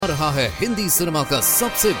रहा है हिंदी सिनेमा का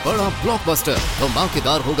सबसे बड़ा ब्लॉकबस्टर।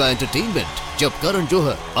 धमाकेदार होगा एंटरटेनमेंट जब करण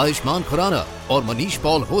जौहर, आयुष्मान खुराना और मनीष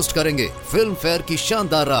पॉल होस्ट करेंगे फिल्म फेयर की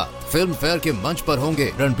शानदार रात। फिल्म फेयर के मंच पर होंगे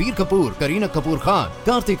रणबीर कपूर, करीना कपूर खान,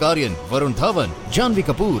 कार्तिक आर्यन, वरुण धवन, जानवी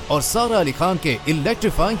कपूर और सारा अली खान के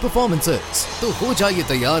इलेक्ट्रीफाइंग परफॉर्मेंसेस। तो हो जाइए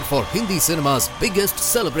तैयार for Hindi cinema's biggest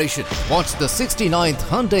celebration. Watch the 69th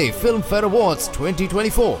Hyundai Film Fair Awards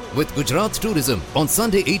 2024 with Gujarat Tourism on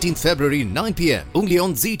Sunday 18th February 9 p.m. only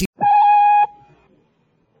on ZT.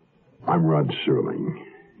 I'm Rod Serling.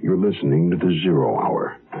 You're listening to The Zero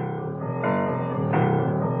Hour.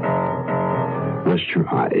 Rest your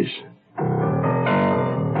eyes.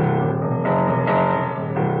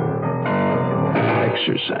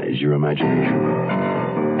 Exercise your imagination.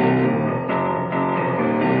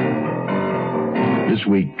 This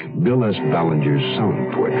week, Bill S. Ballinger's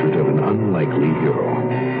sound portrait of an unlikely hero.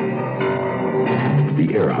 The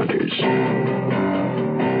Heir Hunters.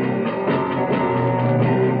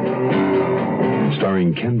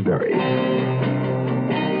 Starring Ken Berry.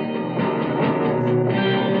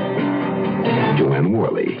 Joanne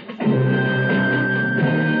Worley.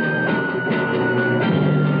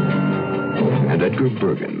 And Edgar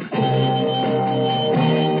Bergen.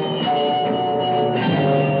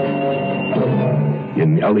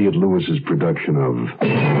 In Elliot Lewis's production of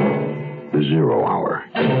The Zero Hour.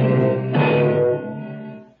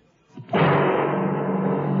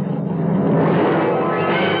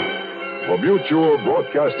 The Mutual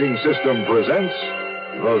Broadcasting System presents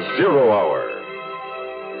The Zero Hour.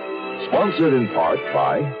 Sponsored in part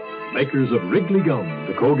by makers of Wrigley Gum,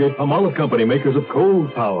 the Colgate-Palmolive Company, makers of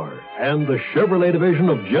Cold Power, and the Chevrolet division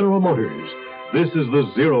of General Motors. This is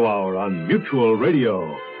The Zero Hour on Mutual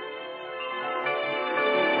Radio.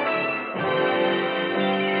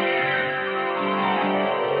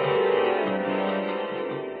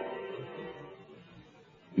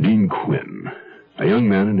 Dean Quinn, a young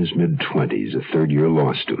man in his mid-20s, a third-year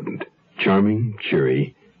law student, charming,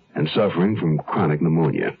 cheery, and suffering from chronic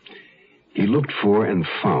pneumonia. He looked for and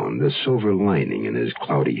found the silver lining in his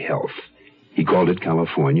cloudy health. He called it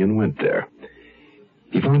California and went there.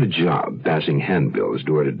 He found a job passing handbills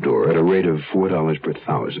door to door at a rate of $4 per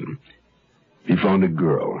thousand. He found a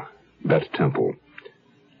girl, Beth Temple,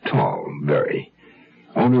 tall, very,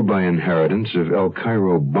 owner by inheritance of El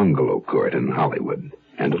Cairo Bungalow Court in Hollywood,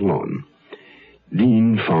 and alone.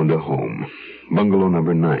 Dean found a home, bungalow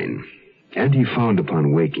number 9, and he found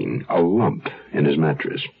upon waking a lump in his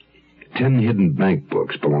mattress. 10 hidden bank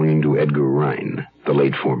books belonging to Edgar Rhine, the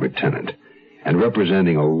late former tenant, and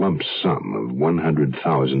representing a lump sum of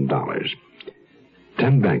 $100,000.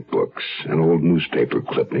 10 bank books, an old newspaper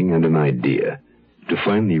clipping, and an idea to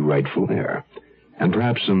find the rightful heir, and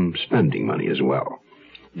perhaps some spending money as well.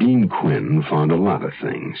 Dean Quinn found a lot of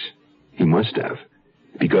things. He must have,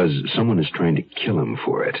 because someone is trying to kill him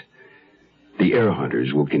for it. The Heir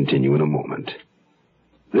Hunters will continue in a moment.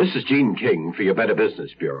 This is Gene King for your Better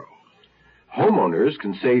Business Bureau. Homeowners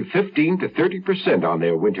can save 15 to 30% on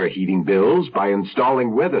their winter heating bills by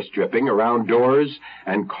installing weather stripping around doors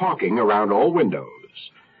and caulking around all windows.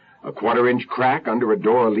 A 1/4-inch crack under a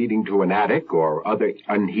door leading to an attic or other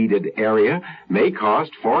unheated area may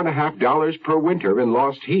cost $4.50 per winter in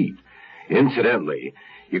lost heat. Incidentally,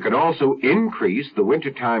 you can also increase the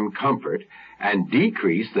wintertime comfort and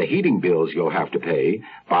decrease the heating bills you'll have to pay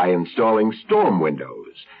by installing storm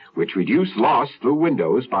windows, which reduce loss through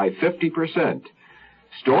windows by 50%.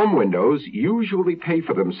 Storm windows usually pay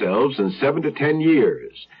for themselves in 7 to 10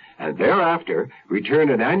 years, and thereafter return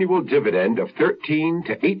an annual dividend of 13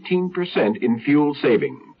 to 18% in fuel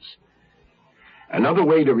savings. Another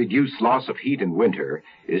way to reduce loss of heat in winter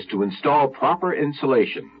is to install proper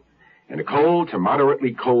insulation. In a cold to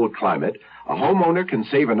moderately cold climate, a homeowner can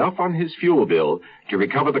save enough on his fuel bill to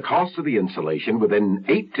recover the cost of the insulation within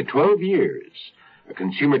 8 to 12 years. A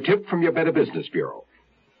consumer tip from your Better Business Bureau.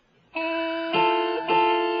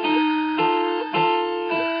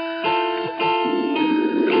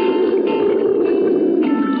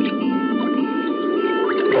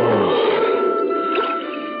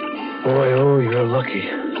 Boy, oh, you're lucky.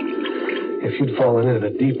 If you'd fallen into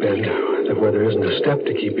the deep end, where there isn't a step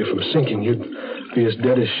to keep you from sinking, you'd be as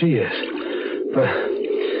dead as she is.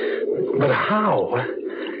 But how?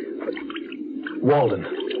 Walden.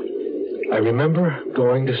 I remember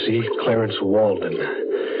going to see Clarence Walden.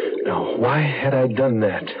 Now, why had I done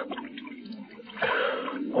that?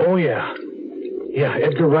 Oh, yeah. Yeah,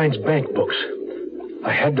 Edgar Rhine's bank books.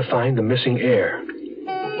 I had to find the missing heir.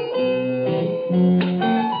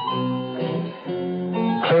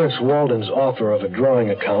 Clarence Walden's offer of a drawing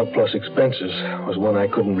account plus expenses was one I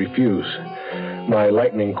couldn't refuse. My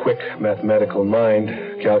lightning-quick mathematical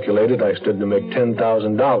mind calculated I stood to make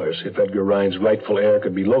 $10,000 if Edgar Rhine's rightful heir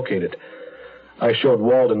could be located. I showed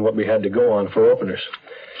Walden what we had to go on for openers.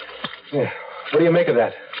 Yeah. What do you make of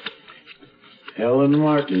that? Helen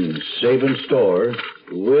Martin, Sabin Store,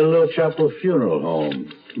 Willow Chapel Funeral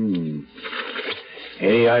Home.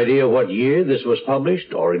 Any idea what year this was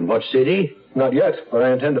published or in what city? Not yet, but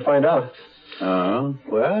I intend to find out.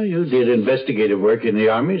 Well, you did investigative work in the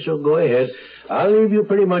Army, so go ahead. I'll leave you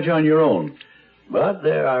pretty much on your own. But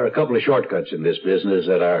there are a couple of shortcuts in this business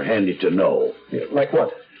that are handy to know. Yeah, like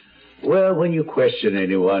what? Well, when you question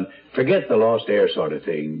anyone, forget the lost heir sort of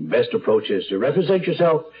thing. Best approach is to represent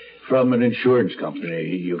yourself from an insurance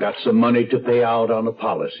company. You got some money to pay out on a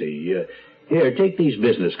policy. Here, take these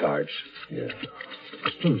business cards. Yeah.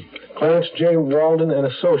 Clarence J. Walden and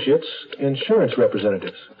Associates, insurance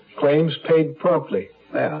representatives. Claims paid promptly.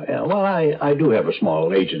 Yeah. Well, I do have a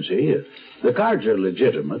small agency. The cards are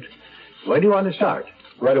legitimate. When do you want to start?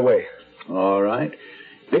 Right away. All right.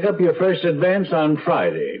 Pick up your first advance on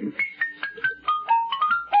Friday.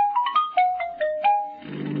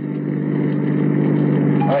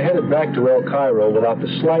 I headed back to El Cairo without the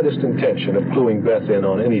slightest intention of cluing Beth in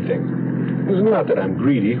on anything. It's not that I'm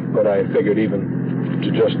greedy, but I figured even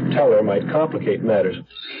to just tell her might complicate matters.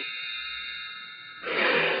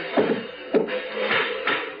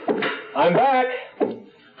 I'm back.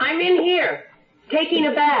 I'm in here, taking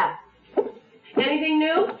a bath. Anything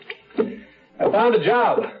new? I found a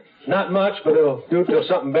job. Not much, but it'll do till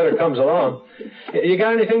something better comes along. You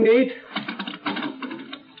got anything to eat?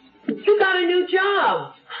 You got a new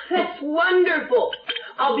job. That's wonderful.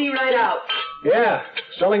 I'll be right out. Yeah,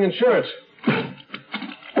 selling insurance.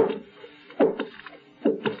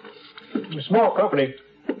 A small company.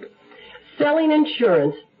 Selling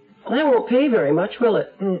insurance. That won't pay very much, will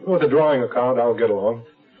it? With a drawing account, I'll get along.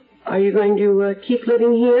 Are you going to keep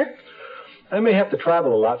living here? I may have to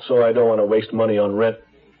travel a lot, so I don't want to waste money on rent.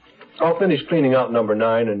 I'll finish cleaning out number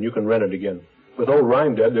 9, and you can rent it again. With old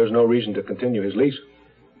Rhyme dead, there's no reason to continue his lease.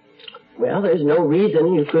 Well, there's no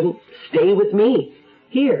reason you couldn't stay with me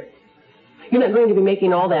here. You're not going to be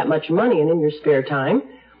making all that much money, and in your spare time,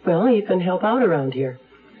 well, you can help out around here.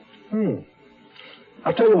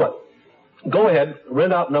 I'll tell you what. Go ahead,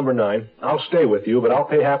 rent out number 9. I'll stay with you, but I'll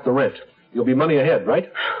pay half the rent. You'll be money ahead,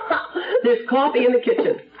 right? There's coffee in the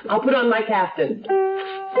kitchen. I'll put on my caftan.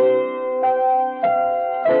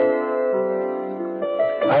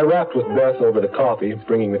 I rapped with Beth over the coffee,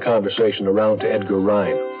 bringing the conversation around to Edgar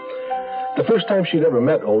Rhine. The first time she'd ever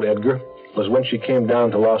met old Edgar was when she came down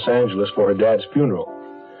to Los Angeles for her dad's funeral.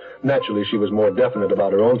 Naturally, she was more definite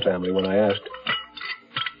about her own family when I asked.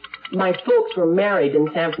 My folks were married in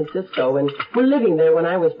San Francisco and were living there when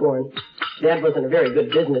I was born. Dad wasn't a very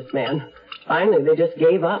good businessman. Finally, they just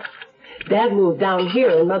gave up. Dad moved down here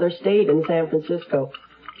and Mother stayed in San Francisco.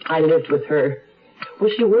 I lived with her.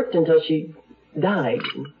 Well, she worked until she died.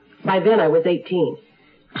 By then, I was 18.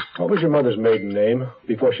 What was your mother's maiden name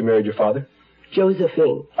before she married your father?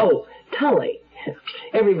 Josephine. Oh, Tully.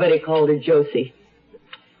 Everybody called her Josie.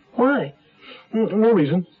 Why? No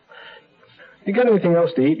reason. You got anything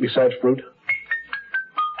else to eat besides fruit?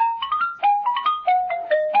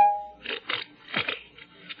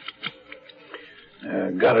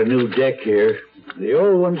 Got a new deck here. The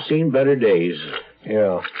old one's seen better days.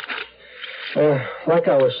 Yeah. Like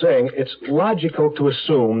I was saying, it's logical to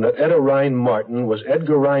assume that Etta Rhine Martin was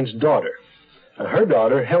Edgar Rhine's daughter. And her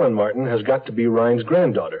daughter, Helen Martin, has got to be Rhine's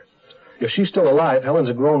granddaughter. If she's still alive, Helen's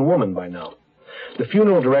a grown woman by now. The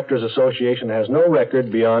Funeral Directors Association has no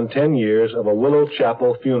record beyond 10 years of a Willow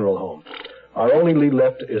Chapel funeral home. Our only lead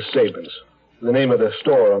left is Sabin's, the name of the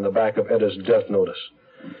store on the back of Etta's death notice.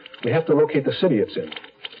 We have to locate the city it's in.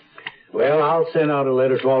 Well, I'll send out a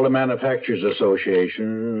letter to all the Manufacturers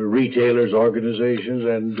Association, retailers, organizations,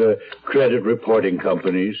 and credit reporting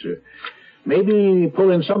companies. Maybe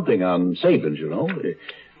pull in something on Sabin's, you know.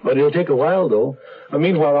 But it'll take a while, though.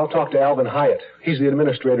 Meanwhile, I'll talk to Alvin Hyatt. He's the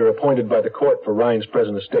administrator appointed by the court for Rhine's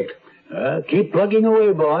present estate. Keep plugging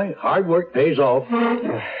away, boy. Hard work pays off.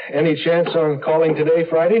 Any chance on calling today,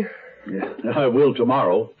 Friday? Yeah, I will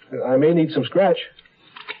tomorrow. I may need some scratch.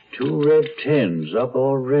 2 red 10s up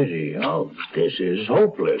already. Oh, this is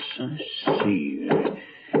hopeless. Let's see.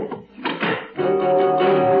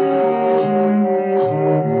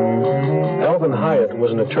 Alvin Hyatt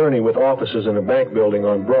was an attorney with offices in a bank building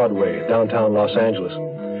on Broadway, downtown Los Angeles.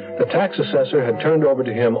 The tax assessor had turned over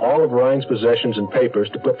to him all of Rhine's possessions and papers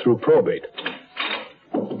to put through probate.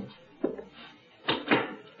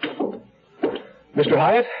 Mr.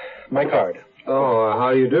 Hyatt, my card. Oh,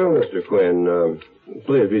 how do you do, Mr. Quinn?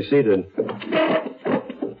 Please be seated.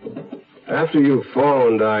 After you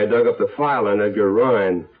phoned, I dug up the file on Edgar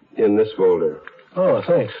Ryan in this folder. Oh,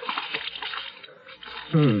 thanks.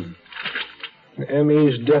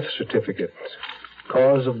 ME's death certificate.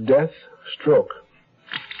 Cause of death, stroke.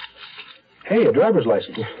 Hey, a driver's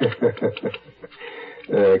license.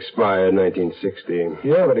 Expired 1960.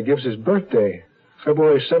 Yeah, but it gives his birthday.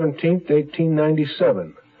 February 17th,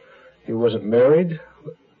 1897. He wasn't married.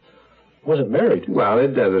 Well,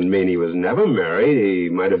 it doesn't mean he was never married. He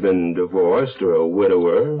might have been divorced or a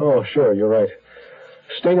widower. Oh, sure, you're right.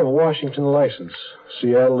 State of Washington license.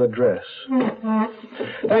 Seattle address.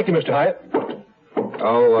 Thank you, Mr. Hyatt.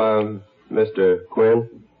 Oh, Mr. Quinn?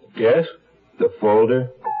 Yes? The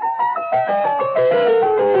folder?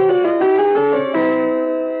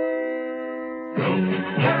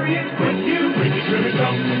 Carry it with you. Bringy Swimmers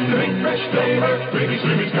come. The big fresh flavor. Bringy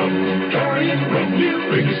Swimmers come. Carry it with you.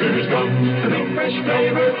 Bringy Swimmers come. The big fresh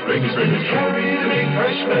flavor. Bringy Swimmers carry the big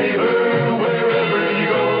fresh flavor. Wherever you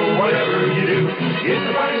go, whatever you do. It's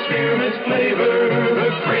the body spearmint's flavor. The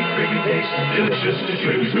great Bringy taste. Delicious to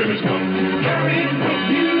chew. Swimmers come. Carry it with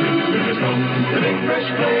you. Bringy Swimmers come. The big fresh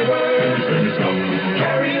flavor. Bringy Swimmers come.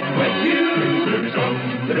 Carry it with you. Bringy Swimmers come.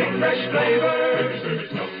 The big fresh flavor. Bringy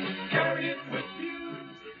Swimmers come. Carry it with you.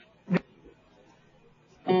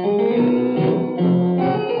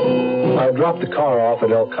 I dropped the car off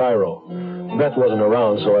at El Cairo. Beth wasn't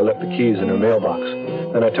around, so I left the keys in her mailbox.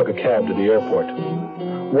 Then I took a cab to the airport.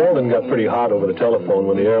 Walden got pretty hot over the telephone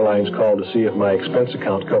when the airlines called to see if my expense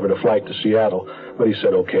account covered a flight to Seattle, but he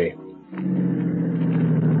said okay.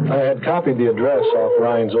 I had copied the address off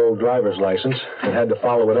Ryan's old driver's license and had to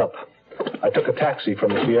follow it up. I took a taxi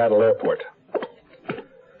from the Seattle airport.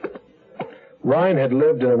 Ryan had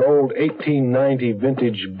lived in an old 1890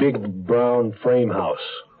 vintage big brown frame house.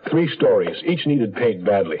 3 stories. Each needed paint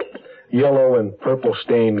badly. Yellow and purple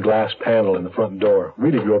stained glass panel in the front door.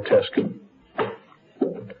 Really grotesque.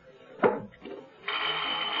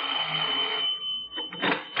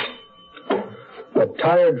 A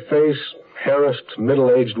tired-faced, harassed,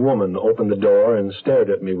 middle-aged woman opened the door and stared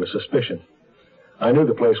at me with suspicion. I knew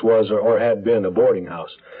the place was or had been a boarding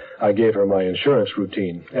house. I gave her my insurance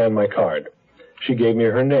routine and my card. She gave me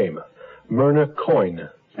her name, Myrna Coyne,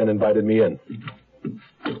 and invited me in.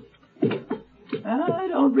 I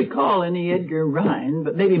don't recall any Edgar Ryan,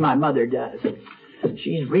 but maybe my mother does.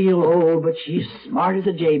 She's real old, but she's smart as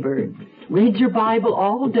a jaybird. Reads her Bible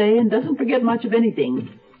all day and doesn't forget much of anything,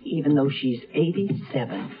 even though she's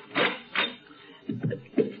 87.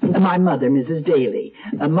 My mother, Mrs. Daly.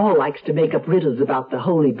 Ma likes to make up riddles about the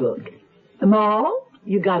Holy Book. Ma,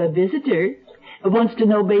 you got a visitor. Wants to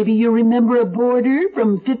know, baby, you remember a boarder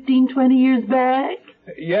from 15-20 years back?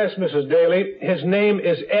 Yes, Mrs. Daly. His name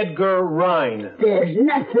is Edgar Ryan. There's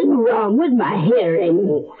nothing wrong with my hearing.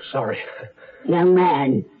 Oh, sorry. Young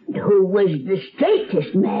man, who was the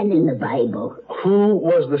straightest man in the Bible? Who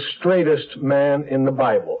was the straightest man in the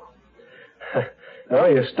Bible? Oh,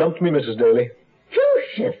 you stumped me, Mrs. Daly.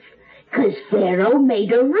 Joseph, because Pharaoh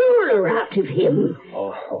made a ruler out of him.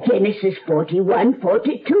 Oh. Genesis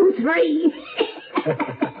 41:42-3.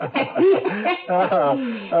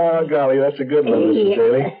 Oh, golly, that's a good one, Mrs.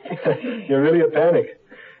 Daly. You're really a panic.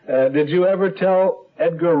 Did you ever tell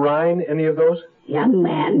Edgar Ryan any of those? Young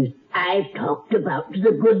man, I've talked about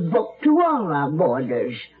the good book to all our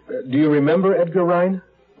boarders. Do you remember Edgar Ryan?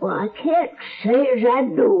 Well, I can't say as I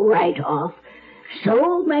do right off.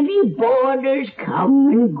 So many boarders come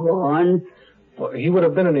and gone. Well, he would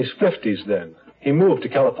have been in his 50s then. He moved to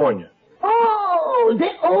California. Oh,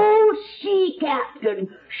 the old sea captain.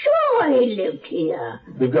 Sure, he lived here.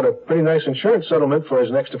 We've got a pretty nice insurance settlement for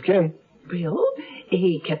his next of kin. Bill,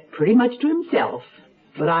 he kept pretty much to himself.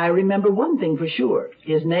 But I remember one thing for sure.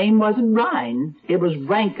 His name wasn't Ryan. It was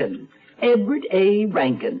Rankin. Edward A.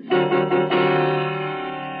 Rankin.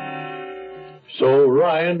 So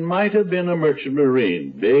Ryan might have been a merchant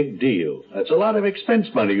marine. Big deal. That's a lot of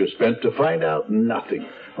expense money you spent to find out nothing.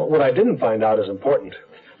 Well, what I didn't find out is important.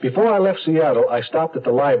 Before I left Seattle, I stopped at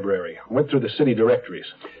the library, went through the city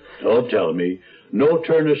directories. Don't tell me. No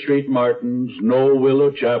Turner Street Martins, no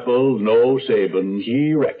Willow Chapel, no Sabins.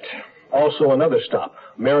 Correct. Also another stop,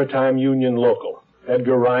 Maritime Union Local.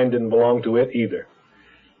 Edgar Ryan didn't belong to it either.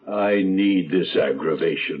 I need this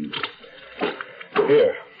aggravation.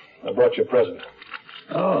 Here, I brought you a present.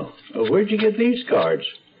 Oh, where'd you get these cards?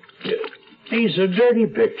 These are dirty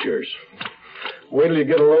pictures. Wait till you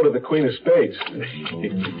get a load of the Queen of Spades.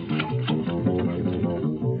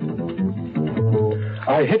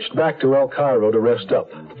 I hitched back to El Cairo to rest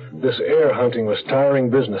up. This air hunting was tiring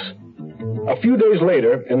business. A few days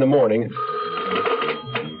later, in the morning...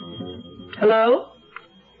 Hello?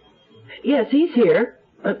 Yes, he's here.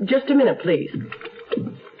 Just a minute, please.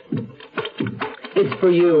 It's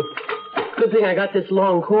for you. Good thing I got this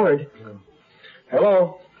long cord.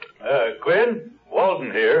 Hello? Quinn,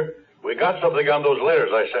 Walden here. We got something on those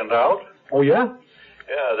letters I sent out. Oh, yeah?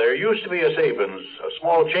 Yeah, there used to be a Sabins, a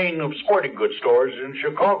small chain of sporting goods stores in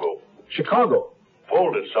Chicago. Chicago?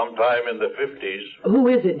 Folded sometime in the 50s. Who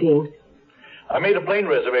is it, Dean? I made a plane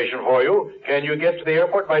reservation for you. Can you get to the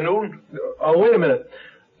airport by noon? Oh, wait a minute.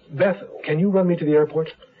 Beth, can you run me to the airport?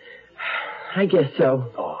 I guess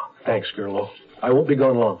so. Oh, thanks, Gerlo. I won't be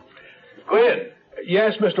gone long. Quinn!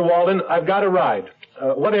 Yes, Mr. Walden, I've got a ride.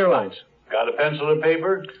 What airlines? Got a pencil and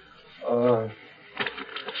paper?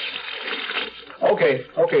 Okay,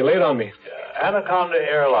 lay it on me. Anaconda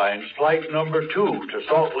Airlines, flight number 2 to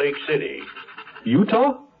Salt Lake City.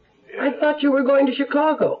 Utah? Yeah. I thought you were going to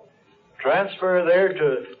Chicago. Transfer there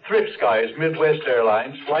to Thrift Skies Midwest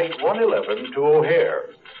Airlines, flight 111 to O'Hare.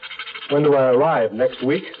 When do I arrive? Next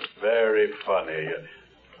week? Very funny.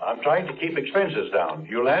 I'm trying to keep expenses down.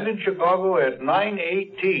 You land in Chicago at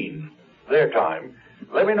 9:18, their time.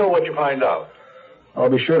 Let me know what you find out. I'll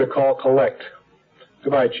be sure to call collect.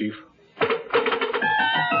 Goodbye, Chief. 1,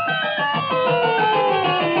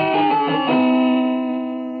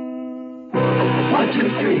 2,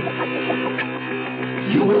 3.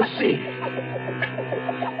 You will see.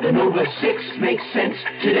 The Nova 6 makes sense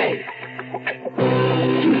today.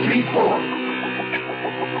 2, 3, 4.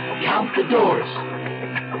 Count the doors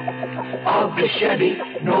of the Chevy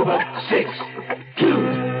Nova 6. 2.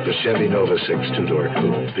 The Chevy Nova 6 two-door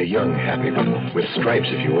coupe, the young happy one, with stripes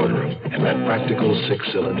if you order them, and that practical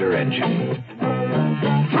 6-cylinder engine.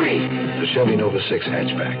 3. The Chevy Nova 6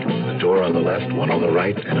 hatchback, the door on the left, one on the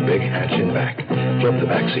right, and a big hatch in back. Flip the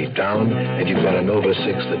back seat down, and you've got a Nova 6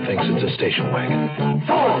 that thinks it's a station wagon.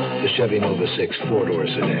 4. The Chevy Nova 6 four-door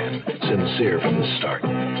sedan, sincere from the start.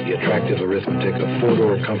 The attractive arithmetic of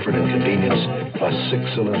four-door comfort and convenience, plus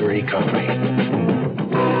 6-cylinder economy.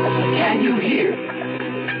 Can you hear?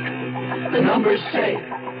 The numbers say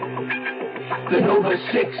the Nova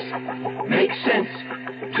 6 makes sense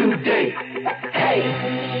today. Hey!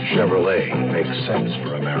 Chevrolet makes sense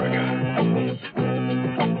for America.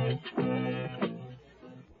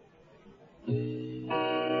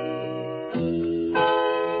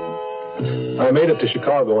 I made it to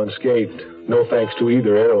Chicago unscathed. No thanks to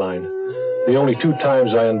either airline. The only 2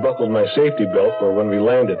 times I unbuckled my safety belt were when we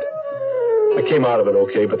landed. I came out of it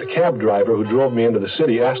okay, but the cab driver who drove me into the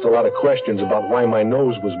city asked a lot of questions about why my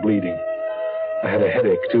nose was bleeding. I had a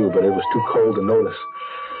headache, too, but it was too cold to notice.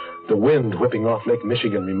 The wind whipping off Lake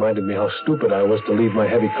Michigan reminded me how stupid I was to leave my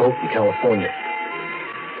heavy coat in California.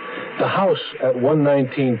 The house at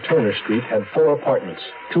 119 Turner Street had 4 apartments,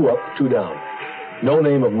 2 up, 2 down. No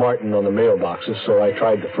name of Martin on the mailboxes, so I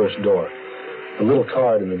tried the first door. The little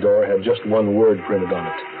card in the door had just one word printed on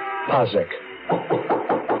it. Pazek.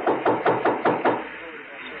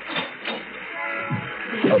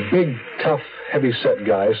 A big, tough, heavy-set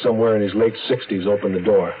guy somewhere in his late 60s opened the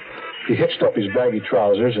door. He hitched up his baggy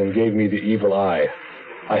trousers and gave me the evil eye.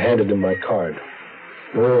 I handed him my card.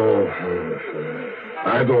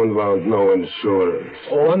 I don't want no insurance.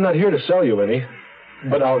 Oh, I'm not here to sell you any.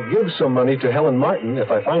 But I'll give some money to Helen Martin if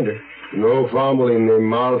I find her. No family named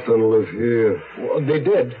Martin live here. Well, they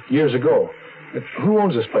did, years ago. Who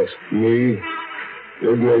owns this place? Me,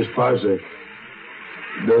 Ignace Pazek.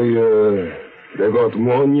 They got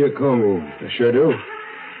money coming. They sure do.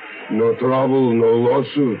 No trouble, no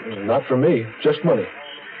lawsuit. Not for me, just money.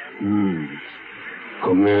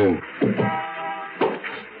 Come in.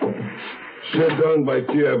 Sit down by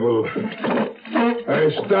table. Hey,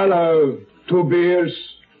 Stella, 2 beers.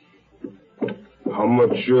 How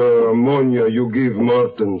much ammonia you give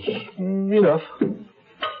Martins? Enough.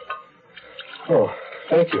 Oh,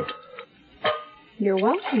 thank you. You're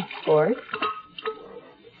welcome, Sport.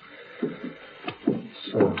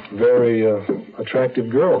 It's a very attractive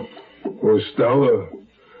girl. Oh, Stella.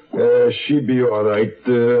 She be all right.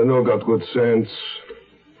 No got good sense.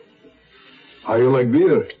 How you like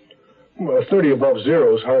beer? Well, 30 above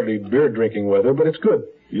zero is hardly beer drinking weather, but it's good.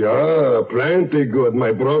 Yeah, plenty good.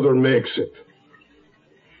 My brother makes it.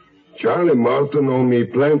 Charlie Martin owe me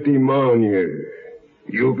plenty money.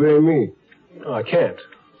 You pay me? No, I can't.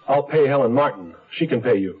 I'll pay Helen Martin. She can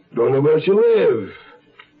pay you. Don't know where she live.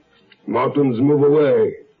 Martins move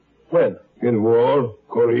away. When? In war,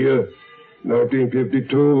 Korea,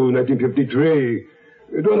 1952, 1953.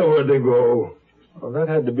 You don't know where they go. Well, that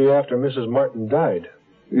had to be after Mrs. Martin died.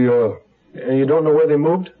 Yeah. And you don't know where they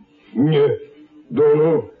moved? Yeah, don't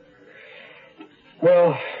know.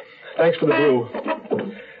 Well, thanks for the brew.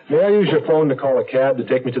 May I use your phone to call a cab to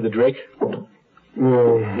take me to the Drake?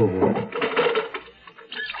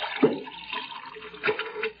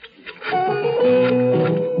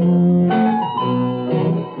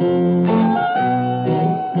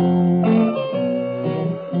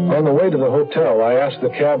 hotel, I asked the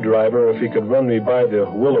cab driver if he could run me by the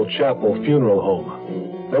Willow Chapel Funeral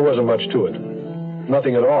Home. There wasn't much to it.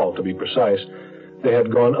 Nothing at all, to be precise. They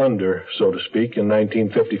had gone under, so to speak, in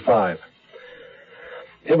 1955.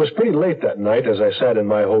 It was pretty late that night as I sat in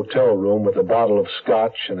my hotel room with a bottle of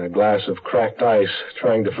scotch and a glass of cracked ice,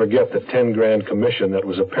 trying to forget the 10 grand commission that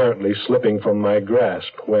was apparently slipping from my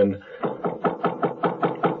grasp when...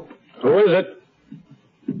 Who is it?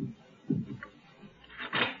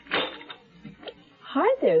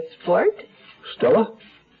 Hi there, Sport. Stella?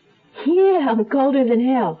 Yeah, I'm colder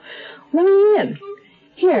than hell. Let me in.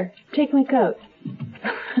 Here, take my coat.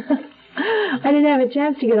 I didn't have a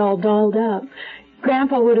chance to get all dolled up.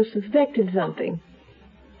 Grandpa would have suspected something.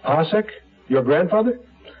 Pasek? Your grandfather?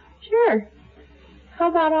 Sure. How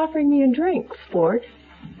about offering me a drink, Sport?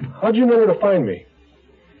 How'd you know where to find me?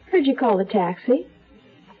 Heard you call the taxi.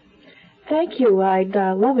 Thank you. I'd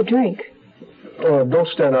love a drink. Oh, don't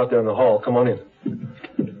stand out there in the hall. Come on in.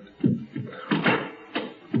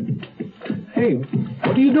 Hey,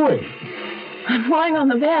 what are you doing? I'm lying on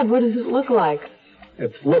the bed. What does it look like?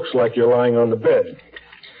 It looks like you're lying on the bed.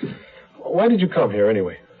 Why did you come here,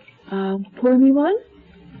 anyway? Pour me one?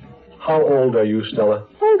 How old are you, Stella?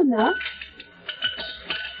 Old enough.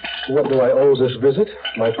 What do I owe this visit?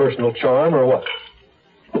 My personal charm, or what?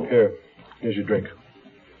 Here's your drink.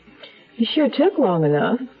 You sure took long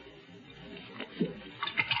enough.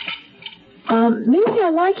 Maybe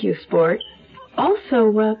I like you, Sport.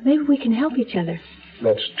 Also, maybe we can help each other.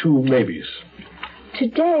 That's two maybes.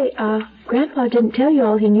 Today, Grandpa didn't tell you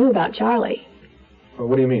all he knew about Charlie. Well,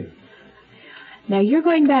 what do you mean? Now, you're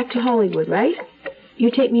going back to Hollywood, right? You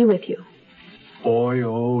take me with you. Boy,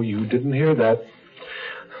 oh, you didn't hear that.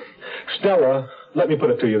 Stella, let me put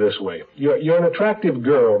it to you this way. You're an attractive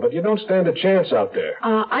girl, but you don't stand a chance out there.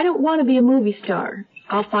 I don't want to be a movie star.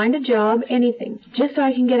 I'll find a job, anything, just so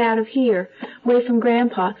I can get out of here, away from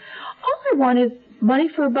Grandpa. All I want is money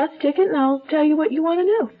for a bus ticket, and I'll tell you what you want to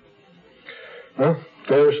know. Well,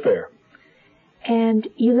 fair is fair. And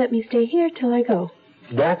you let me stay here till I go.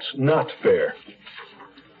 That's not fair.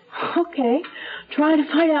 Okay. Try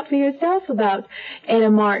to find out for yourself about Etta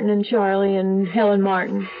Martin and Charlie and Helen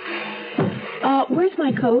Martin. Where's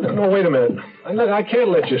my coat? No, wait a minute. Look, I can't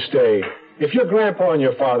let you stay. If your grandpa and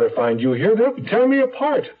your father find you here, they'll tear me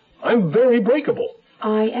apart. I'm very breakable.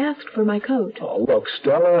 I asked for my coat. Oh, look,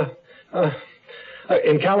 Stella.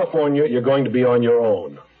 In California, you're going to be on your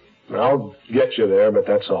own. I'll get you there, but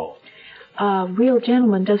that's all. A real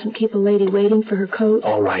gentleman doesn't keep a lady waiting for her coat.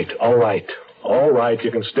 All right.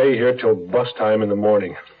 You can stay here till bus time in the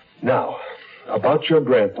morning. Now, about your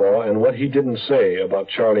grandpa and what he didn't say about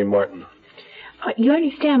Charlie Martin. You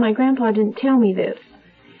understand, my grandpa didn't tell me this.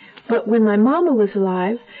 But when my mama was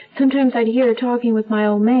alive, sometimes I'd hear her talking with my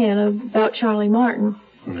old man about Charlie Martin.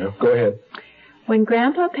 Yeah, go ahead. When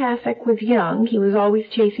Grandpa Pasek was young, he was always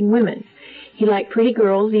chasing women. He liked pretty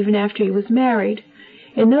girls even after he was married.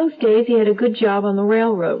 In those days, he had a good job on the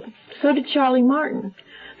railroad. So did Charlie Martin.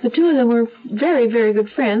 The two of them were very, very good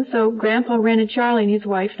friends, so Grandpa rented Charlie and his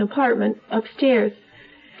wife an apartment upstairs.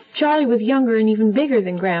 Charlie was younger and even bigger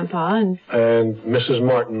than Grandpa, and Mrs.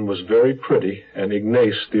 Martin was very pretty, and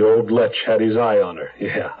Ignace, the old lech, had his eye on her.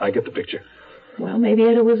 Yeah, I get the picture. Well, maybe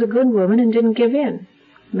Etta was a good woman and didn't give in.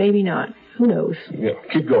 Maybe not. Who knows? Yeah,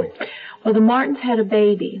 keep going. Well, the Martins had a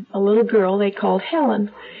baby, a little girl they called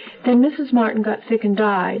Helen. Then Mrs. Martin got sick and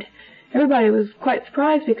died. Everybody was quite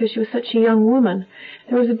surprised because she was such a young woman.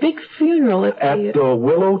 There was a big funeral at the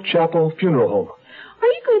Willow Chapel Funeral Home. Are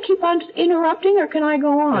you going to keep on interrupting, or can I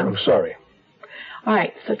go on? I'm sorry. All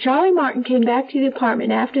right, so Charlie Martin came back to the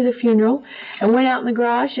apartment after the funeral and went out in the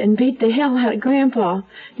garage and beat the hell out of Grandpa.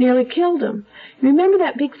 Nearly killed him. You remember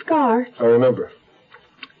that big scar? I remember.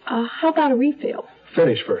 How about a refill?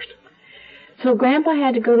 Finish first. So Grandpa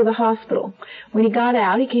had to go to the hospital. When he got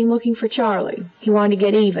out, he came looking for Charlie. He wanted to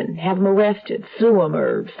get even, have him arrested, sue him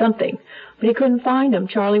or something. But he couldn't find him.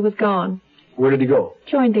 Charlie was gone. Where did he go?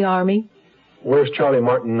 Joined the Army. Where's Charlie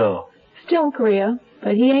Martin now? Still in Korea,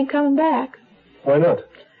 but he ain't coming back. Why not?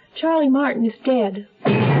 Charlie Martin is dead.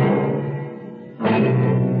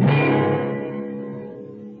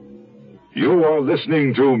 You are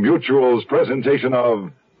listening to Mutual's presentation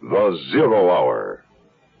of The Zero Hour.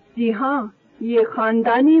 जी हाँ, ये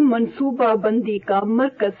खानदानी मंसूबा बंदी का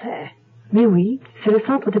मरकज है. Mais oui, c'est le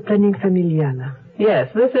centre de planning familial. Yes,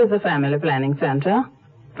 this is a family planning center.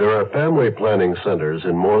 There are family planning centers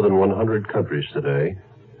in more than 100 countries today.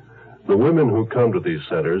 The women who come to these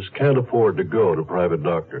centers can't afford to go to private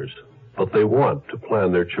doctors, but they want to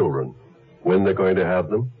plan their children, when they're going to have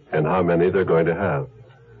them, and how many they're going to have.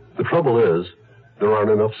 The trouble is, there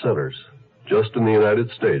aren't enough centers. Just in the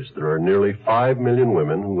United States, there are nearly 5 million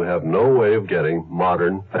women who have no way of getting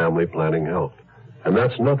modern family planning help. And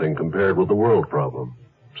that's nothing compared with the world problem.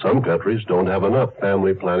 Some countries don't have enough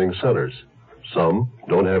family planning centers. Some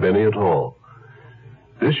don't have any at all.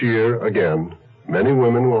 This year, again, many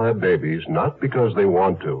women will have babies not because they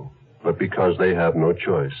want to, but because they have no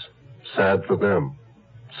choice. Sad for them.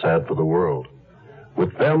 Sad for the world.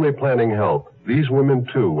 With family planning help, these women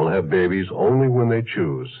too will have babies only when they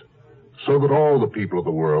choose, so that all the people of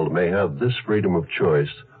the world may have this freedom of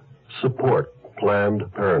choice. Support Planned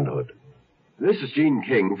Parenthood. This is Gene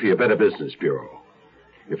King for your Better Business Bureau.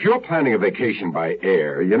 If you're planning a vacation by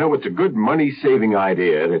air, you know it's a good money-saving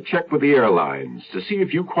idea to check with the airlines to see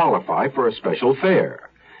if you qualify for a special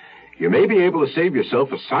fare. You may be able to save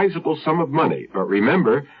yourself a sizable sum of money, but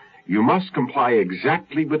remember, you must comply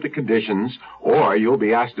exactly with the conditions, or you'll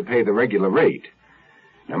be asked to pay the regular rate.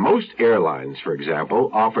 Now, most airlines, for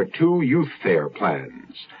example, offer 2 youth fare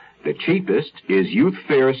plans. The cheapest is Youth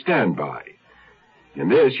Fare Standby. In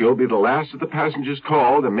this, you'll be the last of the passengers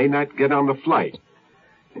called and may not get on the flight.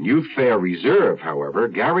 And Youth Fare Reserve, however,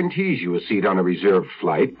 guarantees you a seat on a reserved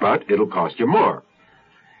flight, but it'll cost you more.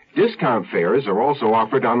 Discount fares are also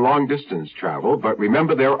offered on long-distance travel, but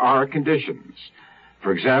remember there are conditions.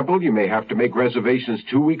 For example, you may have to make reservations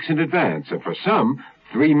 2 weeks in advance, and for some,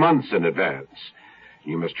 3 months in advance.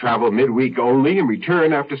 You must travel midweek only and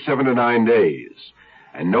return after 7 to 9 days.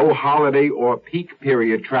 And no holiday or peak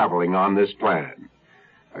period traveling on this plan.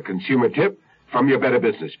 A consumer tip from your Better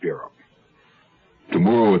Business Bureau.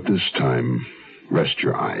 Tomorrow at this time, rest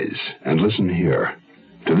your eyes and listen here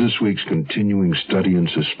to this week's continuing study in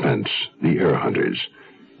suspense, The Air Hunters.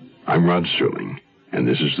 I'm Rod Serling, and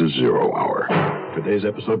this is the Zero Hour. Today's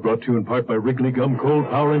episode brought to you in part by Wrigley Gum, Cold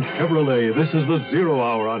Power, and Chevrolet. This is the Zero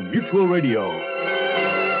Hour on Mutual Radio.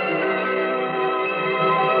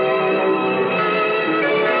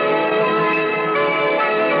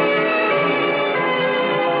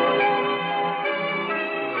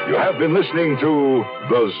 You have been listening to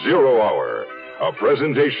The Zero Hour, a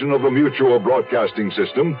presentation of the Mutual Broadcasting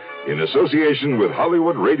System in association with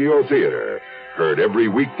Hollywood Radio Theater, heard every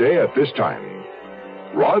weekday at this time.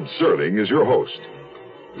 Rod Serling is your host.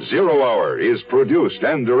 Zero Hour is produced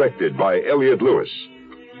and directed by Elliott Lewis.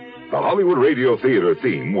 The Hollywood Radio Theater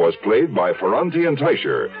theme was played by Ferranti and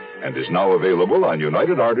Teicher and is now available on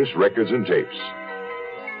United Artists Records and Tapes.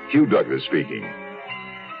 Hugh Douglas speaking.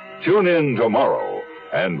 Tune in tomorrow.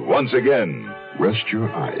 And once again, rest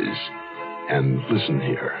your eyes and listen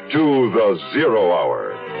here to the Zero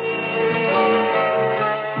Hour.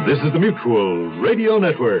 This is the Mutual Radio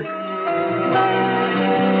Network.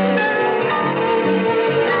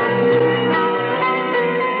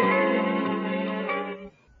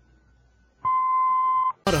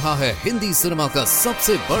 रहा है Hindi cinema का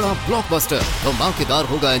सबसे बड़ा blockbuster. धमाकेदार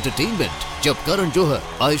होगा entertainment जब करण जौहर,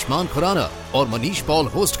 आयुष्मान खुराना और Manish Paul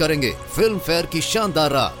host करेंगे फिल्म फेयर की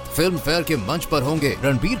शानदार रात। फिल्म फेयर के मंच पर होंगे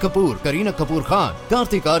रणबीर कपूर, करीना कपूर खान,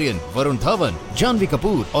 कार्तिक आर्यन, वरुण धवन, जानवी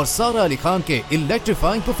कपूर और सारा अली खान के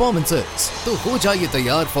इलेक्ट्रीफाइंग परफॉर्मेंसेस। तो हो जाइए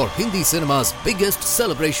तैयार for Hindi cinema's biggest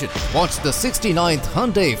celebration. Watch the 69th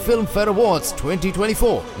Hyundai Film Fair Awards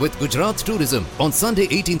 2024 with Gujarat Tourism on Sunday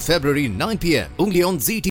 18th February 9 p.m. only on ZT.